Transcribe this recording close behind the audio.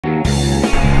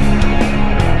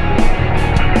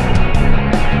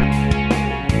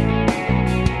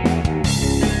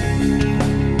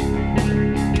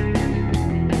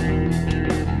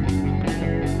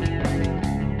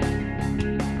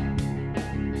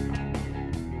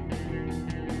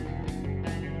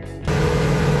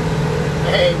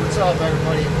Hey, what's up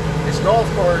everybody? This golf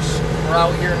course, we're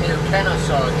out here near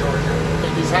Kennesaw, Georgia.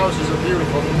 These houses are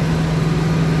beautiful.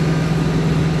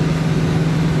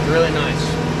 Really nice.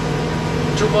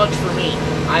 Too much for me.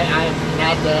 I'm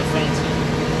not that fancy.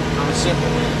 I'm a simple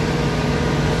man.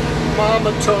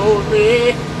 Mama told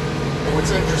me. And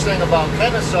what's interesting about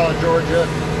Kennesaw, Georgia,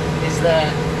 is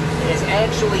that it is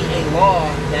actually a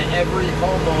law that every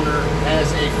homeowner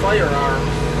has a firearm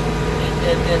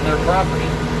in their property.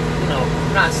 You know,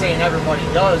 I'm not saying everybody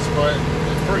does, but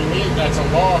it's pretty neat. That's a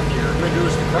law here.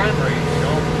 Reduce the crime rate, you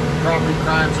know, property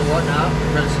crimes and whatnot,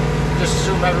 because just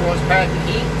assume everyone's packing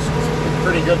heat. So it's a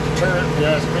pretty good deterrent, if you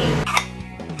ask me.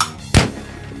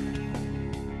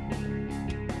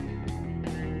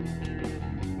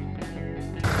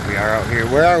 We are out here.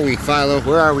 Where are we, Philo?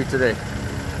 Where are we today?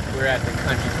 We're at the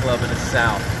Country Club of the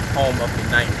South, home of the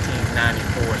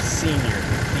 1994 Senior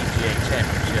PGA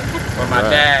Championship, where my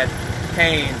dad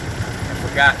came and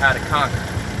forgot how to conquer.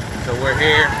 So we're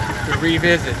here to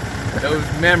revisit those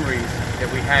memories that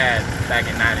we had back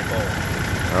in '94.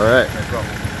 All right. Let's roll.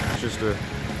 It's just a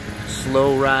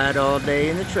slow ride all day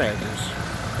in the tractors.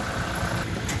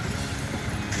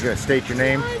 You gotta state your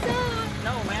name.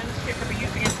 No, man, this shit could be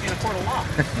used against me in a court of law.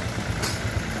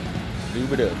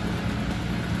 Lube it up.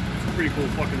 It's a pretty cool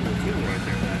fucking little tool right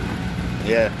there, man.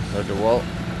 Yeah, like the Walt.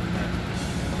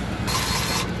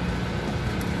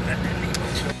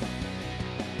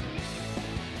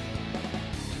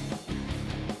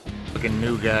 Fucking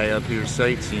new guy up here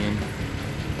sightseeing.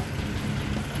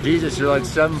 Jesus, you're like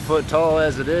 7 foot tall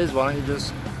as it is. Why don't you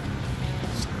just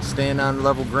stand on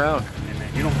level ground? Hey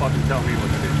man, you don't fucking tell me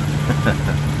what to do.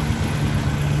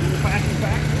 Go back and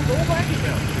back. Go back and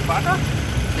back.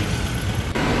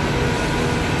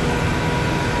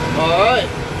 Alright.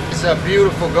 It's a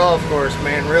beautiful golf course,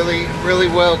 man. Really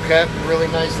well kept. Really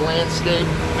nice landscape.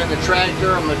 In the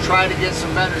tractor, I'm gonna try to get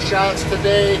some better shots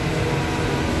today.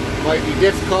 Might be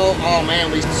difficult. Oh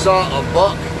man, we saw a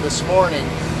buck this morning,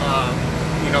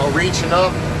 you know, reaching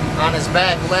up on his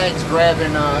back legs,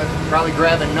 grabbing, probably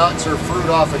grabbing nuts or fruit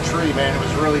off a tree, man. It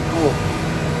was really cool.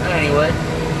 Anyway,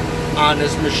 on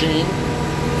this machine,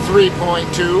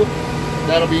 3.2.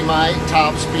 That'll be my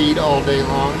top speed all day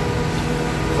long.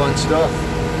 Fun stuff.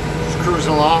 Just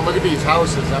cruising along. Look at these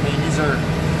houses. I mean, these are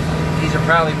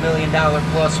probably $1 million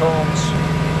plus homes.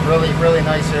 Really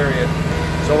nice area.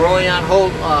 So we're only on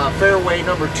fairway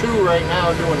number 2 right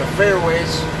now, doing the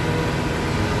fairways.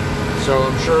 So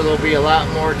I'm sure there'll be a lot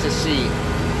more to see.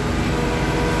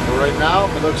 But right now,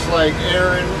 it looks like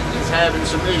Aaron is having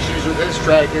some issues with his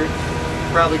tractor.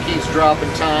 Probably keeps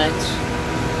dropping tines.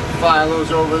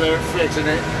 Philo's over there fixing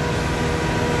it.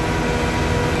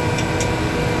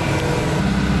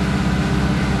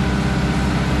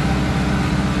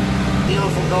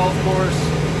 Beautiful golf course,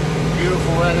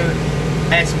 beautiful weather.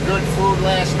 Had some good food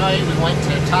last night. We went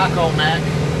to Taco Mac.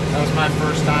 That was my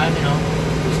first time, you know.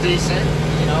 It was decent,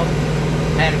 you know.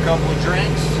 Had a couple of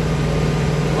drinks.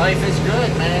 Life is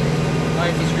good, man.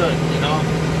 Life is good, you know.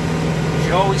 You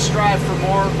should always strive for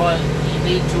more, but you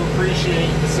need to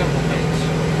appreciate the simple things.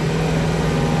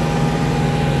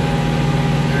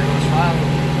 There goes Philo.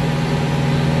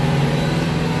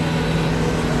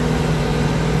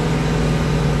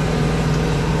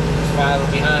 There's Philo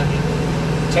behind me,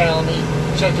 telling me,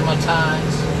 checking my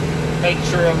times, making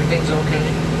sure everything's okay.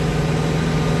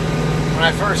 When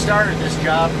I first started this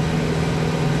job,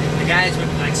 the guys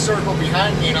would like circle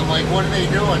behind me and I'm like, what are they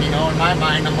doing? You know, in my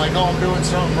mind, I'm like, oh, I'm doing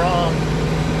something wrong.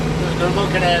 They're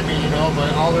looking at me, you know,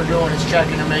 but all they're doing is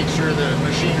checking to make sure the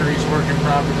machinery's working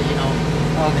properly, you know.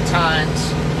 All the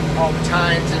tines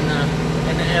in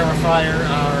the aerifier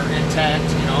are intact,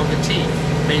 you know, the teeth,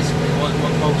 basically, what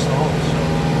pokes the holes. So,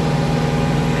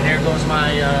 and there goes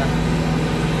my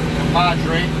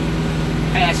compadre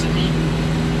passing me.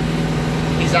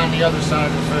 He's on the other side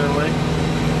of the fairway.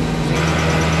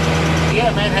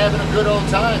 Yeah, man, having a good old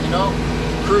time, you know,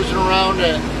 cruising around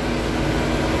at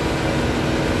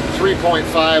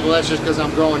 3.5. Well, that's just because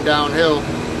I'm going downhill.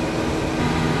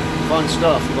 Fun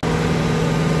stuff.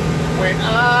 When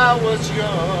I was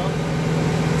young,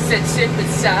 sit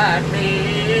beside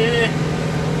me,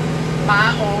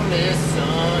 my only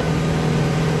son,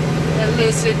 and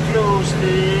listen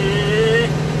closely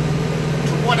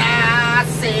to what I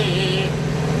say.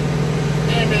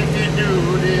 And if you do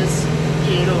this,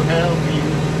 it'll help you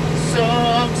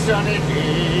some sunny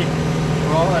day.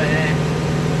 Oh, yeah.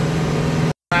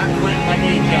 I quit my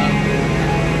day job.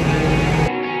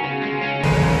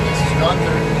 This is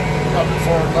Gunther, up at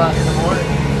 4 o'clock in the morning,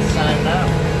 signing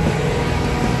out.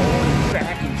 Holy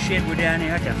fucking shit, we're down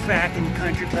here at the fucking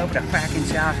country club at the fucking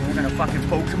south, and we're gonna fucking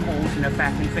poke some holes in the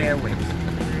fucking fairways.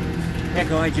 That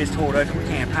guy just told us we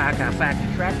can't park our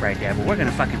factory truck right there, but we're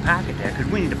gonna fucking park it there because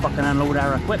we need to fucking unload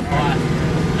our equipment.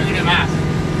 Look at them eyes.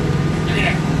 Look at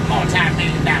that.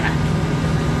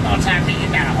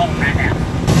 Multi-million-dollar home right now.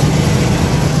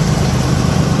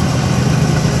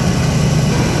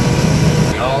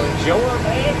 Y'all enjoy,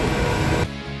 man.